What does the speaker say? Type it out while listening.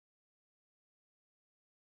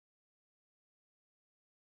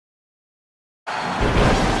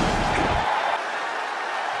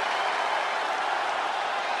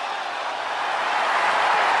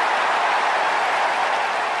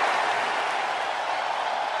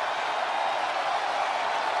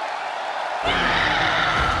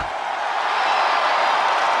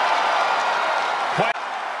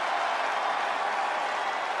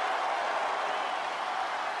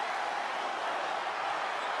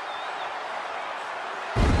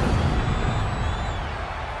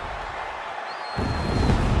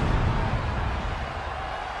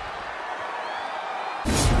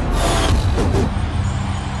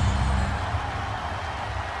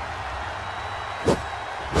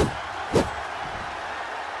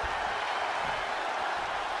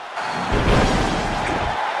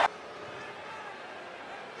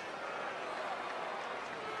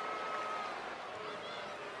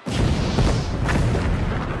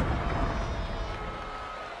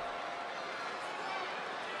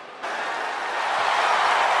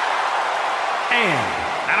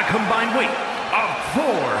combined weight of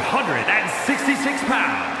 466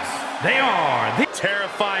 pounds. They are the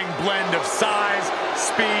terrifying blend of size,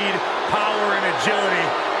 speed, power, and agility.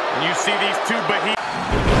 And you see these two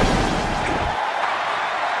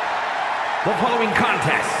The following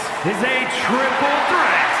contest is a triple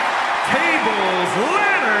threat tables,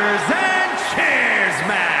 ladders, and chairs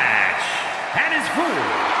match, and is for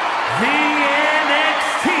the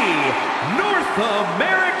NXT North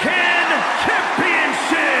American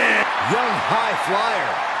Championship. Young high flyer.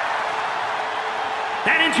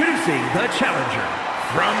 And introducing the challenger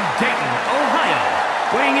from Dayton, Ohio,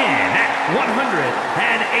 weighing in at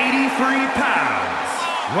 183 pounds,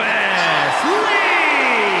 Wesley.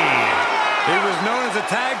 He was known as a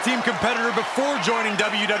tag team competitor before joining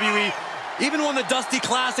WWE. Even won the Dusty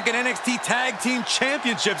Classic and NXT Tag Team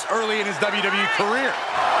Championships early in his WWE career.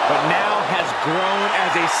 But now has grown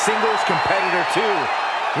as a singles competitor too.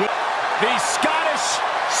 The Scottish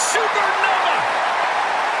Supernova.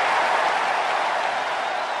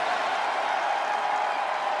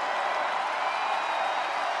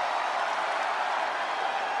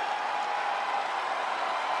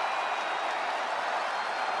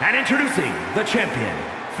 And introducing the champion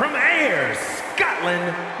from Ayr,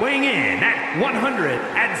 Scotland, weighing in at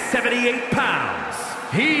 178 pounds.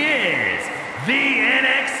 He is the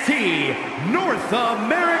NXT North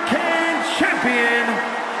American Champion,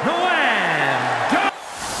 Wwe.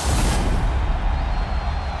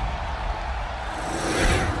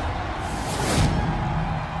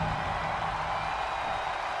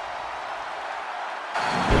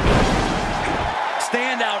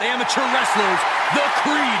 Standout amateur wrestlers, the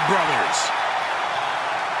Creed Brothers.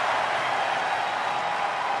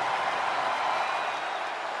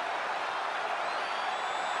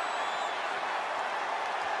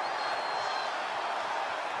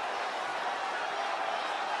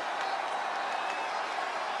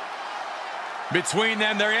 Between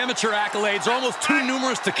them, their amateur accolades are almost too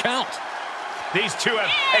numerous to count. These two have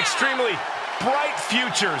extremely bright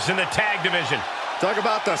futures in the tag division. Talk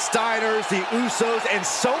about the Steiners, the Usos, and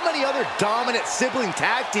so many other dominant sibling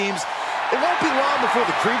tag teams. It won't be long before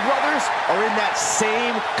the Creed Brothers are in that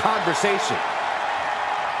same conversation.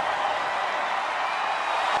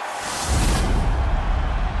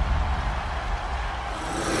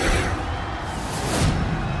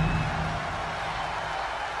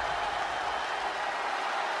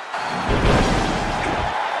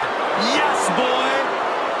 Yes, boy!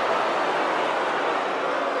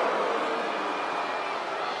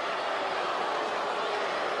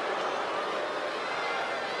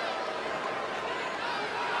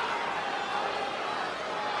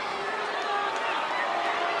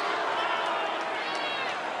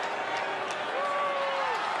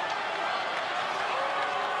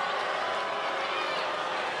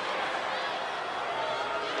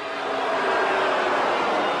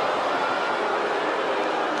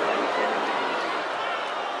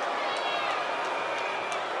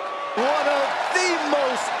 One of the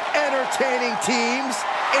most entertaining teams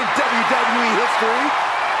in WWE history.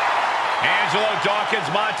 Angelo Dawkins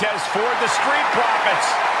Montez for the Street Profits.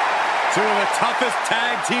 Two of the toughest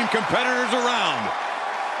tag team competitors around.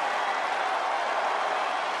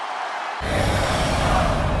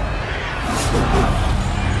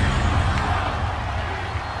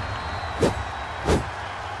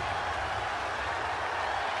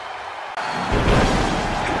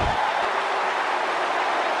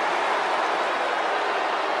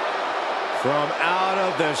 From out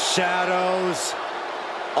of the shadows,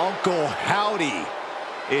 Uncle Howdy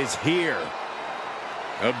is here.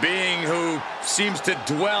 A being who seems to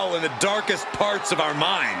dwell in the darkest parts of our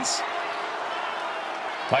minds.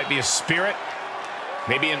 Might be a spirit,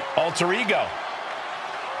 maybe an alter ego,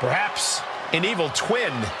 perhaps an evil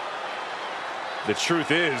twin. The truth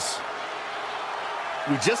is,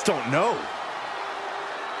 we just don't know.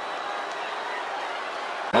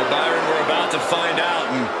 Well, Byron, we're about to find out,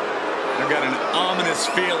 and I've got an ominous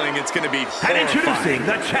feeling it's going to be horrifying. And introducing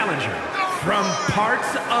the challenger from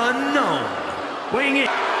parts unknown, weighing in.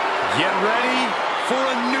 Get ready for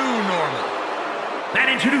a new normal. And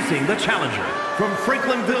introducing the challenger from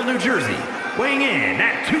Franklinville, New Jersey, weighing in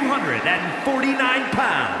at 249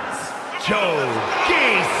 pounds, Joe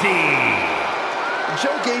Gacy.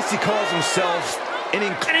 Joe Gacy calls himself an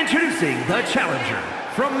And introducing the challenger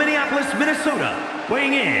from Minneapolis, Minnesota,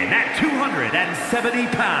 weighing in at 270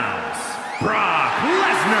 pounds, Brock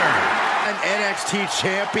Lesnar. An NXT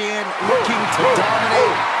champion looking to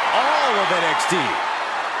dominate all of NXT.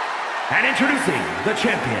 And introducing the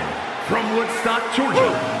champion from Woodstock,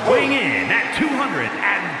 Georgia, weighing in at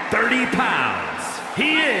 230 pounds.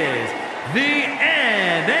 He is the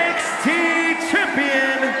NXT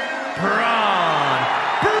champion,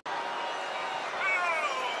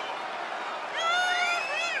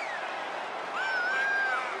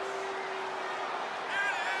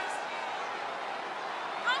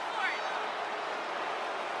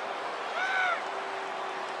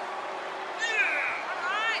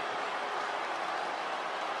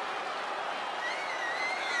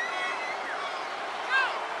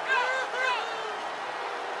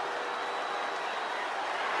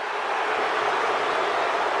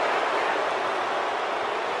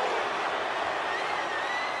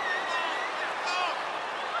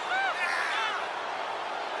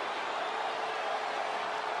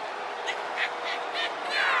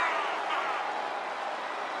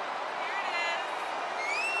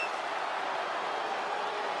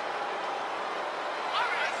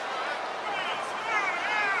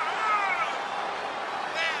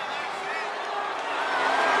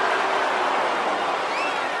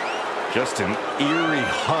 Just an eerie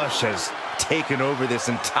hush has taken over this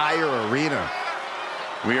entire arena.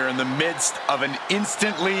 We are in the midst of an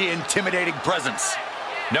instantly intimidating presence.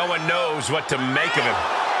 No one knows what to make of him.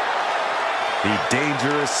 The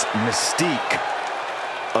dangerous mystique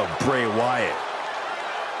of Bray Wyatt.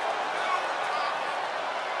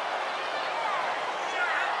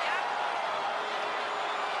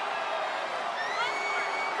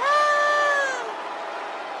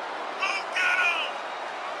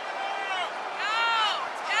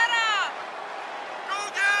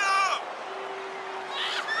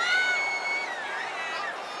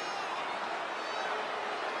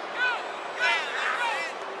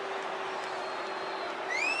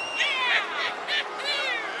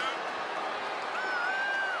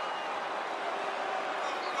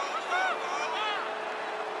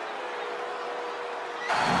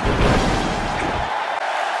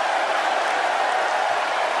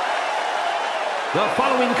 The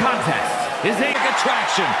following contest is a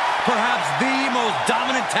attraction, perhaps the most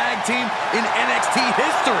dominant tag team in NXT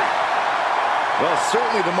history. Well,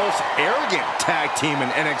 certainly the most arrogant tag team in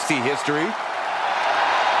NXT history.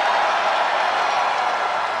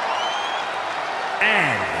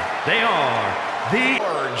 And they are the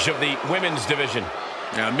Urge of the women's division.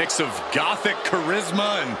 A mix of gothic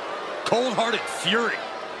charisma and cold-hearted fury.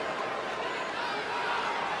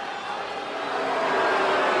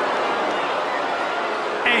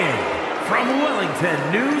 And from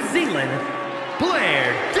Wellington, New Zealand,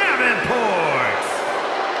 Blair Davenport.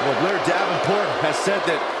 Well, Blair Davenport has said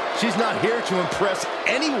that she's not here to impress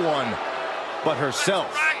anyone but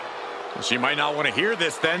herself. She might not want to hear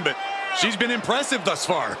this then, but she's been impressive thus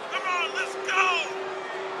far. Come on, let's go!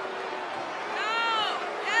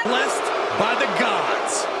 Blessed by the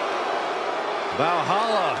gods.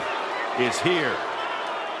 Valhalla is here.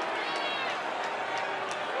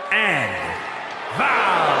 And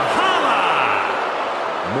Valhalla.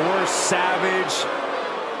 More savage,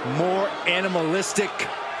 more animalistic.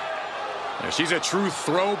 She's a true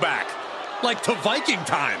throwback, like to Viking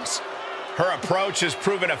times. Her approach has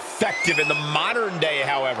proven effective in the modern day,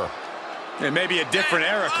 however. It may be a different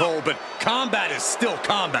era, Cole, but combat is still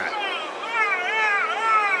combat.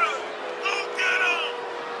 Go get him!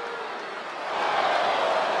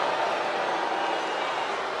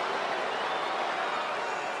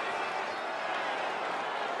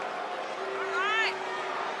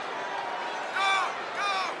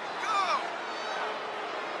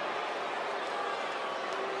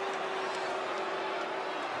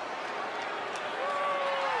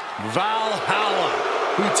 Valhalla,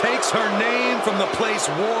 who takes her name from the place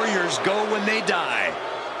warriors go when they die.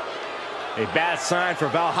 A bad sign for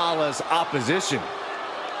Valhalla's opposition.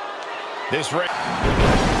 This ring.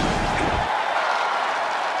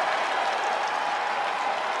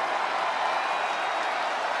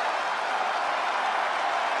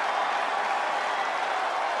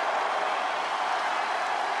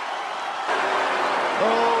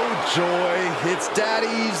 Oh, joy, it's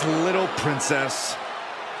Daddy's little princess.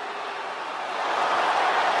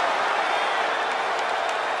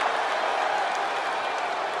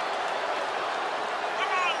 Come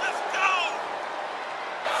on, let's go!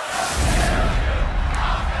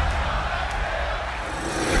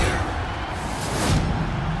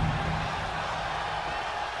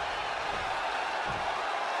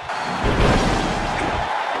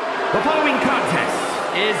 The following contest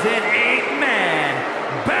is an 8-man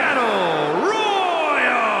battle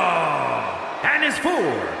royal and is for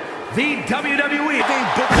the WWE.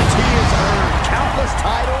 Booker T has earned countless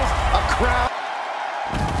titles, a crown.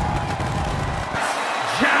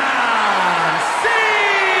 John Cena.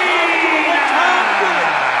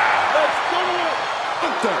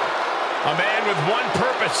 A man with one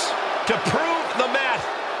purpose, to prove the math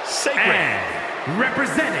sacred. And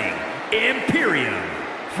representing Imperium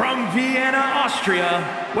from Vienna, Austria,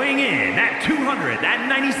 weighing in at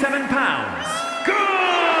 297 pounds,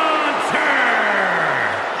 Gunther!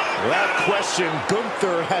 Without question,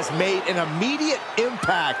 Gunther has made an immediate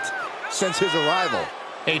impact since his arrival.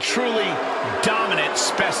 A truly dominant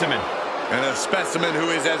specimen. And a specimen who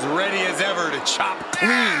is as ready as ever to chop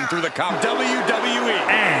clean through the WWE.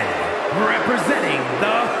 And representing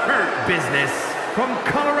the Hurt Business from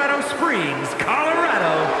Colorado Springs,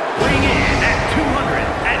 Colorado, weighing in at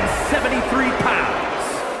 273 pounds.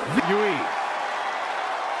 Wwe.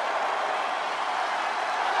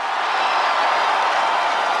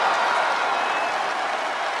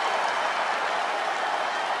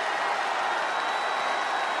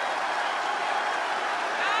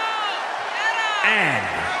 And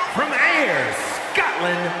from Ayr,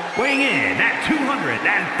 Scotland, weighing in at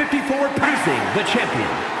 254 pounds, the champion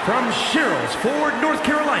from Sherrills Ford, North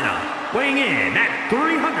Carolina, weighing in at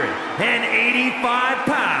 385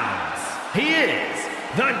 pounds. He is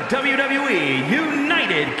the WWE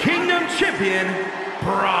United Kingdom Champion,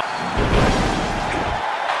 Brock.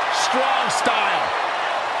 Strong style.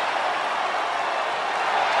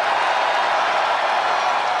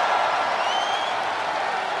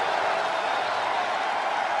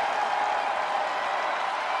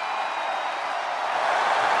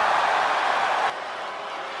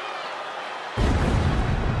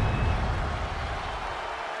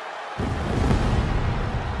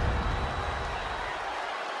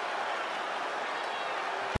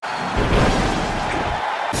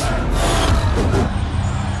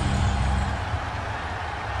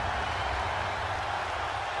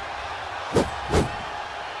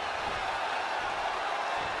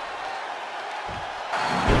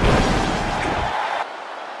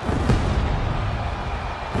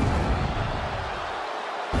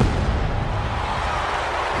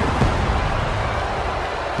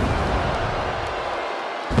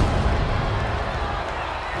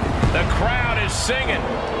 The crowd is singing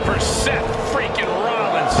for Seth freaking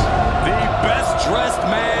Rollins. The best dressed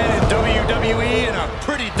man in WWE and a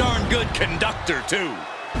Pretty darn good conductor, too.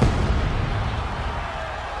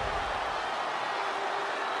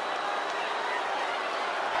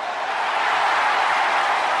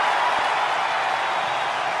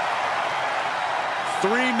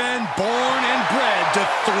 three men born and bred to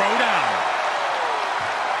throw down.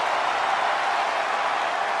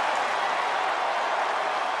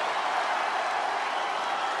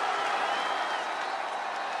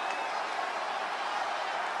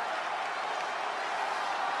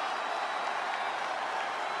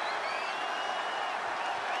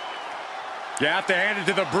 You have to hand it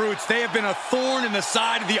to the Brutes. They have been a thorn in the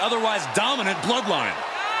side of the otherwise dominant bloodline.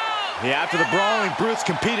 Yeah, after the Brawling Brutes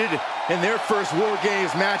competed in their first War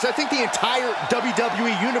Games match, I think the entire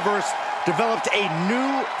WWE Universe developed a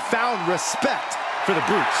newfound respect for the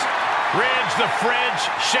Brutes. Ridge, the Fridge,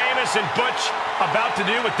 Sheamus, and Butch about to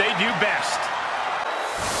do what they do best.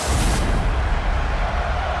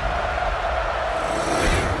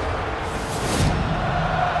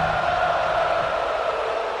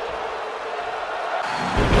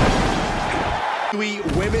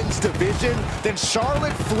 Women's division, then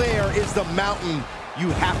Charlotte Flair is the mountain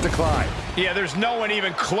you have to climb. Yeah, there's no one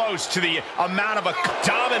even close to the amount of a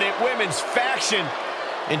dominant women's faction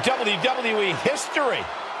in WWE history.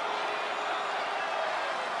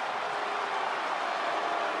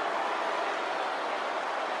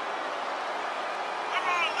 Come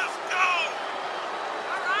on, let's go.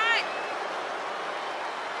 All right.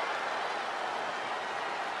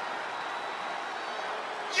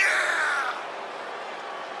 Yeah.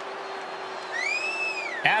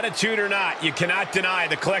 Attitude or not, you cannot deny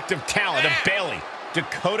the collective talent of Bayley,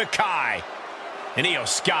 Dakota Kai, and Io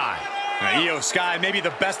Sky. Io Sky, maybe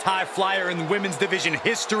the best high flyer in women's division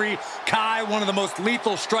history. Kai, one of the most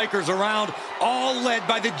lethal strikers around, all led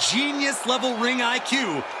by the genius-level ring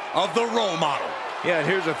IQ of the role model. Yeah, and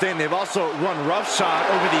here's the thing. They've also run roughshod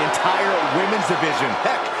over the entire women's division.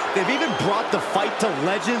 Heck, they've even brought the fight to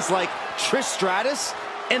legends like Trish Stratus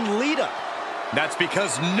and Lita. That's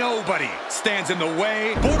because nobody stands in the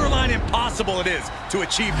way. Borderline impossible it is to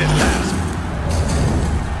achieve this task.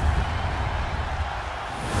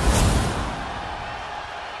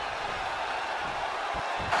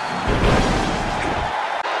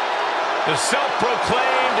 The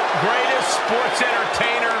self-proclaimed greatest sports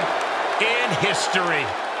entertainer in history.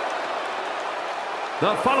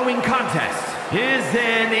 The following contest is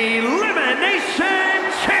an Elimination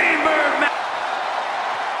Chamber match.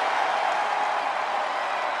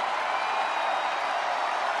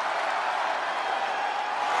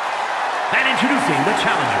 And introducing the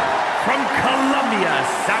challenger from Columbia,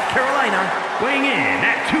 South Carolina, weighing in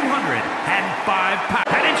at 205 pounds.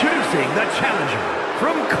 And introducing the challenger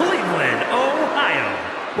from Cleveland, Ohio,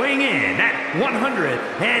 weighing in at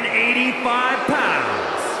 185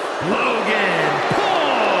 pounds, Logan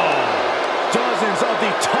Paul. Dozens of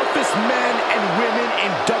the toughest men and women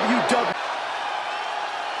in WWE.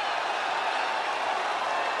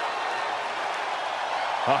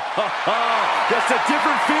 Just a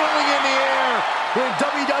different feeling in the air when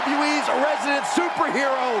WWE's resident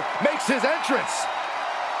superhero makes his entrance.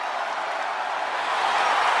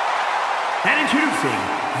 And introducing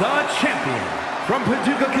the champion from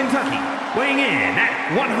Paducah, Kentucky, weighing in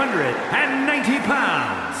at 190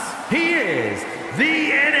 pounds. He is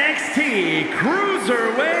the NXT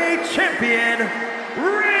Cruiserweight Champion,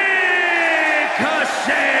 Ricochet.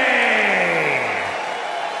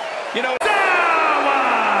 You know,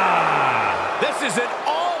 this is an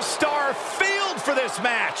all-star field for this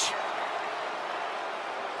match.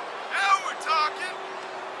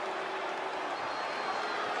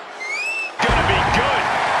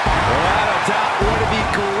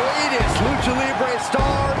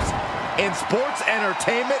 stars in sports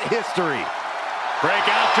entertainment history. Break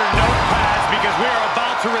out your notepads because we are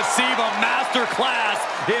about to receive a master class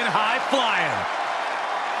in high flying.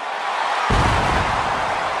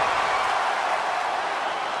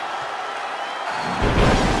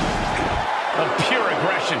 Of pure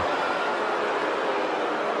aggression.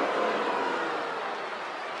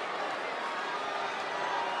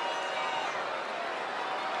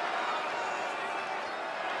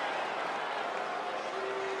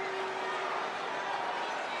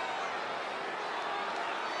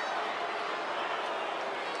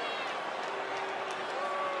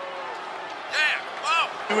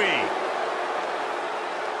 Wwe.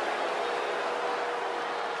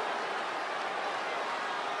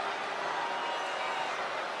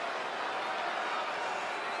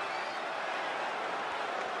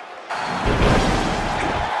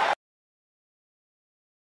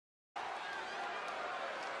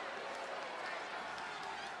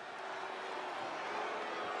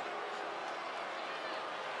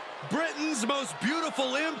 Britain's most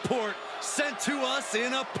beautiful import sent to us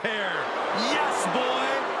in a pair. Yes, boy!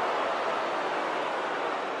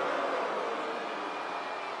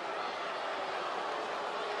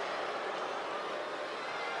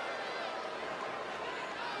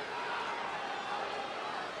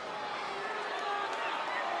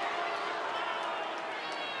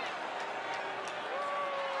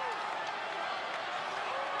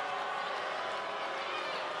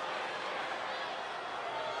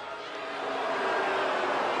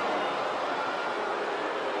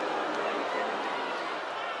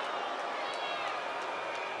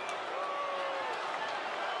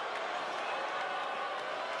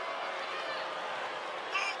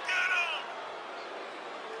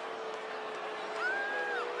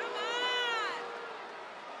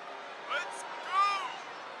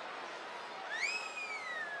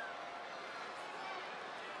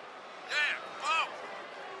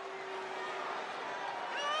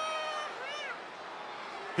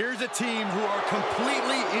 Here's a team who are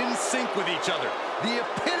completely in sync with each other. The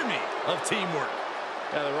epitome of teamwork.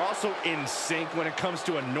 Yeah, they're also in sync when it comes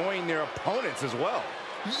to annoying their opponents as well.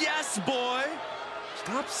 Yes, boy!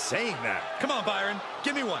 Stop saying that. Come on, Byron.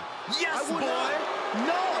 Give me one. Yes, boy!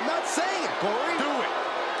 No, I'm not saying it, Corey. Do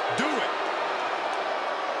it. Do it.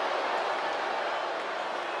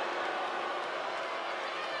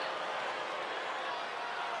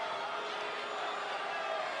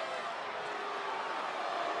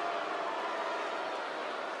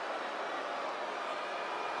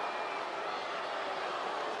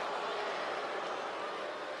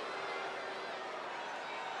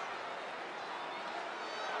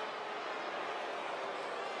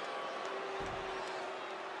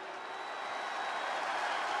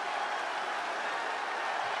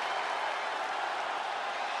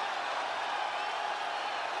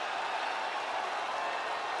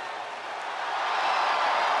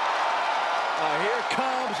 Here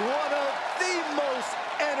comes one of the most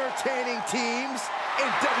entertaining teams in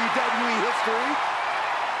WWE history.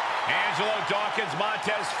 Angelo Dawkins,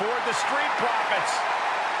 Montez Ford, the Street Profits.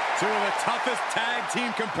 Two of the toughest tag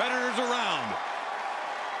team competitors around.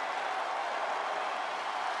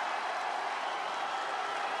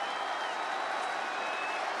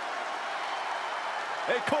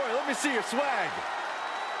 Hey, Corey, let me see your swag.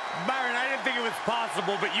 Byron, I didn't think it was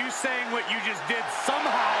possible, but you saying what you just did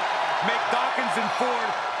somehow make Dawkins and Ford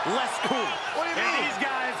less cool. What do you and mean? These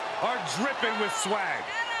guys are dripping with swag.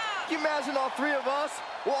 Can you imagine all three of us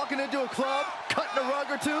walking into a club, cutting a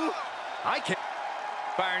rug or two? I can't.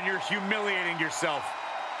 Byron, you're humiliating yourself.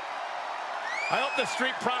 I hope the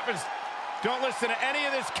Street Profits don't listen to any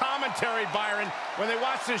of this commentary, Byron, when they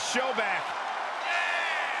watch this show back.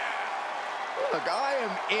 Look, I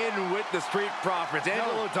am in with the Street Profits.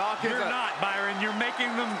 Angelo Dawkins. You're not, Byron. You're making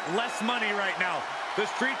them less money right now. The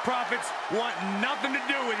Street Profits want nothing to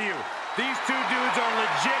do with you. These two dudes are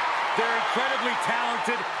legit. They're incredibly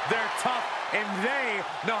talented. They're tough. And they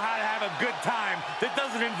know how to have a good time that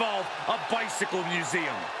doesn't involve a bicycle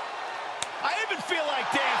museum. I even feel like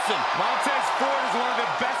dancing. Montez Ford is one of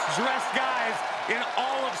the best dressed guys in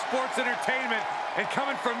all of sports entertainment. And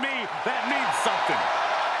coming from me, that means something.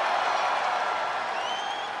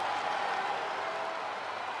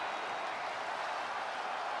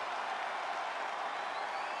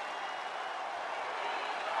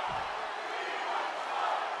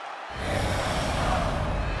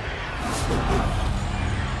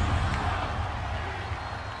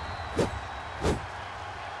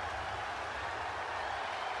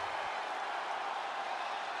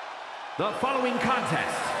 The following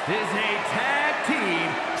contest is a tag team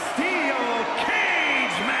steel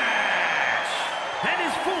cage match and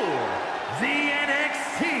is for the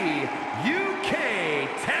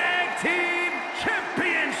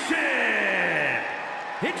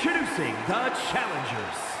the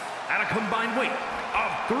challengers. At a combined weight of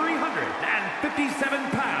 357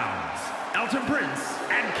 pounds, Elton Prince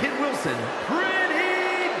and Kid Wilson,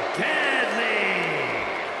 pretty deadly.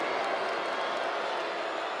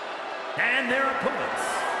 And their opponents,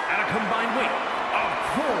 at a combined weight of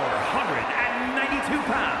 492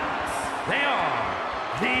 pounds, they are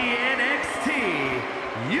the NXT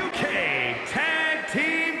UK Tag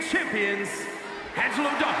Team Champions,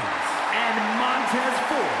 Angelo Dawkins and Montez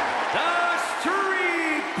Ford, the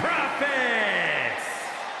Street Profits.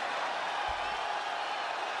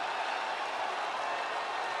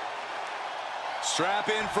 Strap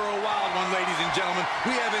in for a wild one, ladies and gentlemen.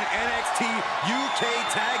 We have an NXT UK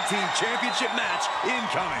Tag Team Championship match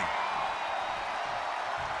incoming.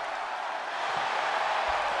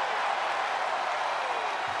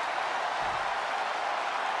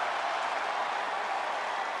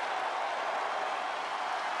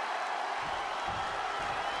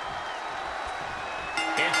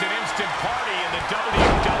 It's an instant party in the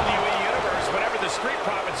WWE Universe whenever the Street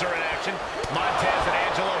Profits are in action. Montez and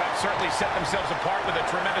Angelo have certainly set themselves apart with a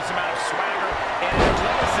tremendous amount of swagger and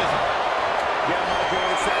athleticism. Yeah, Michael,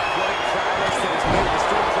 it's that athletic prowess that has made the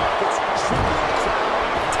Street Profits truly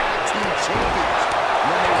tag team champions.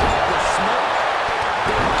 When they want the smoke,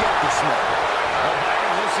 they get the smoke. Well,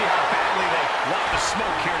 Byron, we'll see how badly they want the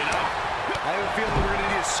smoke here tonight. I have a feeling we're going to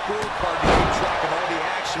need a scorecard to keep track of all the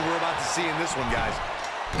action we're about to see in this one, guys.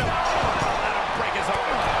 No, that'll break his arm.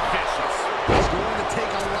 Vicious. It's going to take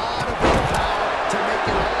a lot of willpower to make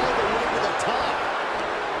it all the way to the top.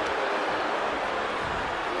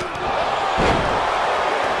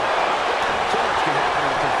 So much can happen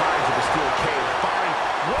in the confines of the steel cage. Byron,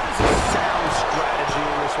 what is a sound strategy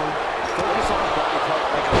in this one? Focus on a body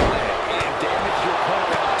part like a leg and damage your opponent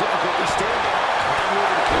while difficultly standing, climbing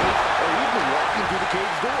over the cage, or even walking through the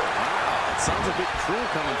cage door. Wow, it sounds a bit cruel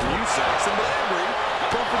coming from you, Saxon, but I agree.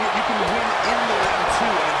 Don't forget, you can win in the ring, too,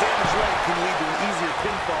 and a damaged leg can lead to an easier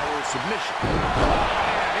pinfall or submission.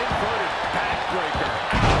 And inverted backbreaker.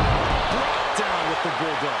 Brought down with the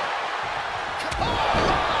Bulldog.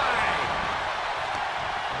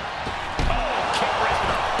 Oh, kick right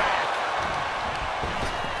to the back.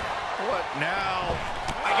 What now?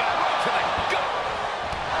 I got right to the gut.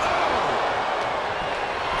 Oh.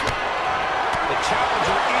 The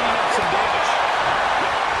challenger eating up some damage.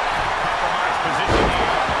 Compromised position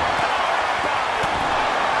here.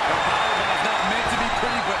 The powerbomb is not meant to be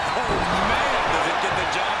pretty, but oh man, does it get the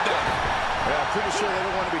job done. Yeah, I'm pretty sure they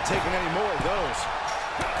don't want to be taking any more of those.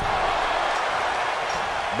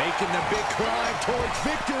 Making the big climb towards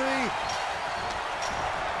victory.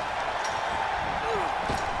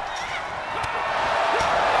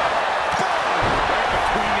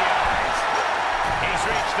 Between the eyes. He's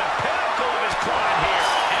reached the pinnacle of his climb here.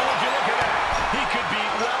 And would you look at that? He could be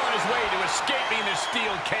well on his way to escaping the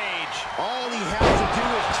steel cage. All he has to do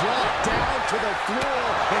is drop down to the floor,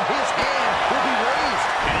 and his hand will be raised.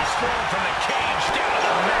 And he's thrown from the cage down to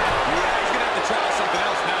the mat. Yeah, he's going to have to try something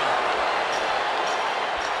else now.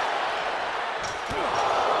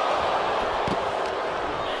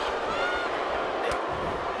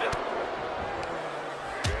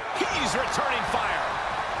 He's returning fire.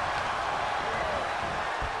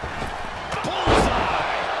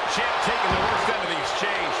 Bullseye. Champ taking the worst end of the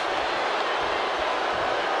exchange.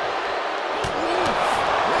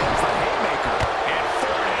 Lands the haymaker. And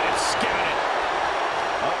Ford-headed scouted.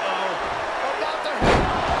 Uh-oh. About to hit.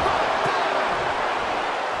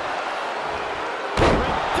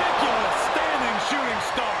 Ridiculous standing shooting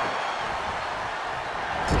star.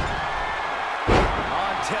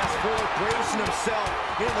 Montez Ford bracing himself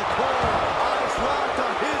in the corner. Eyes locked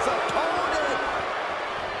on his opponent.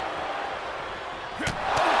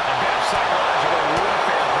 A bit of psychological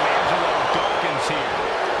warfare from Angelo Dawkins here.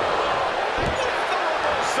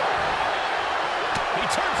 He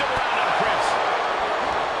turns it around on Prince.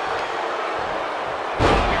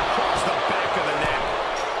 Across the back of the neck.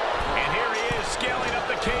 And here he is scaling up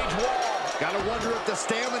the cage wall. Gotta wonder if the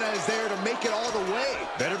stamina is there to make it all the way.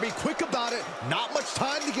 Better be quick about it. Not much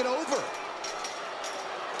time to get over.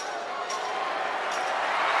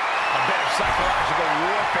 A bit of psychological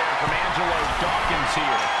warfare from Angelo Dawkins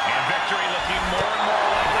here. And victory looking more and more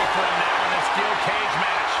likely for him now in this steel cage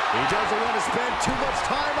match. He doesn't want to spend too much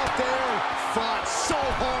time up there. Fought so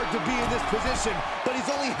hard to be in this position, but he's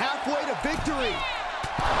only halfway to victory.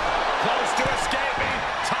 Close to escaping.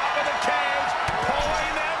 Top of the cage.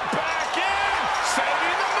 Pulling them back in.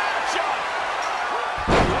 Saving the matchup.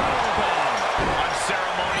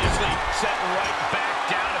 Unceremoniously set right back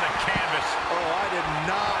down to the canvas. Oh, I did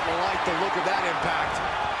not like the look of that impact.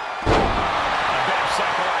 A bit of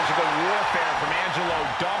psychological psychological warfare from Angelo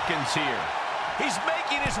Dawkins here. He's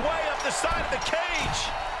making his way up the side of the cage.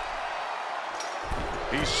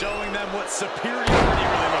 He's showing them what superiority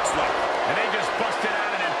really looks like. And they just busted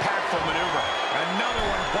out an impactful maneuver. Another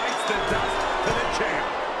one bites the dust to the champ.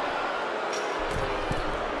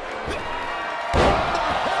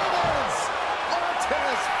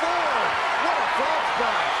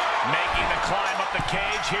 Making the climb up the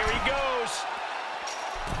cage. Here he goes.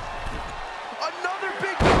 Another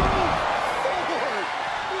big move forward.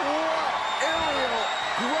 What aerial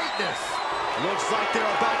greatness. Looks like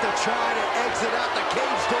they're about to try to exit out the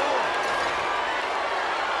cage door.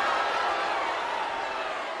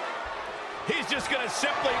 He's just going to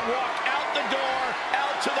simply walk out the door,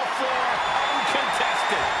 out to the floor,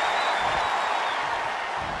 uncontested.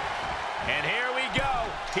 And here we go.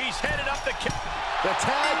 He's headed up the cage. The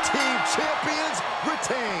tag team champions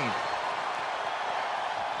retain.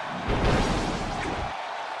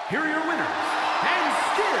 Here are your winners, and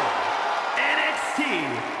still NXT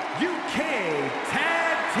UK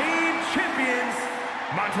Tag Team Champions,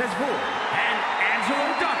 Montez Ford and Angelo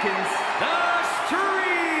Dawkins, the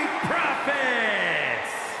Street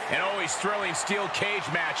Profits. An always thrilling steel cage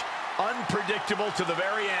match, unpredictable to the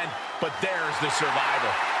very end, but there's the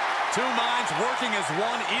survivor. Two minds working as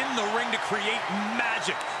one in the ring to create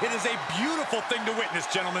magic. It is a beautiful thing to witness,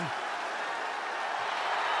 gentlemen.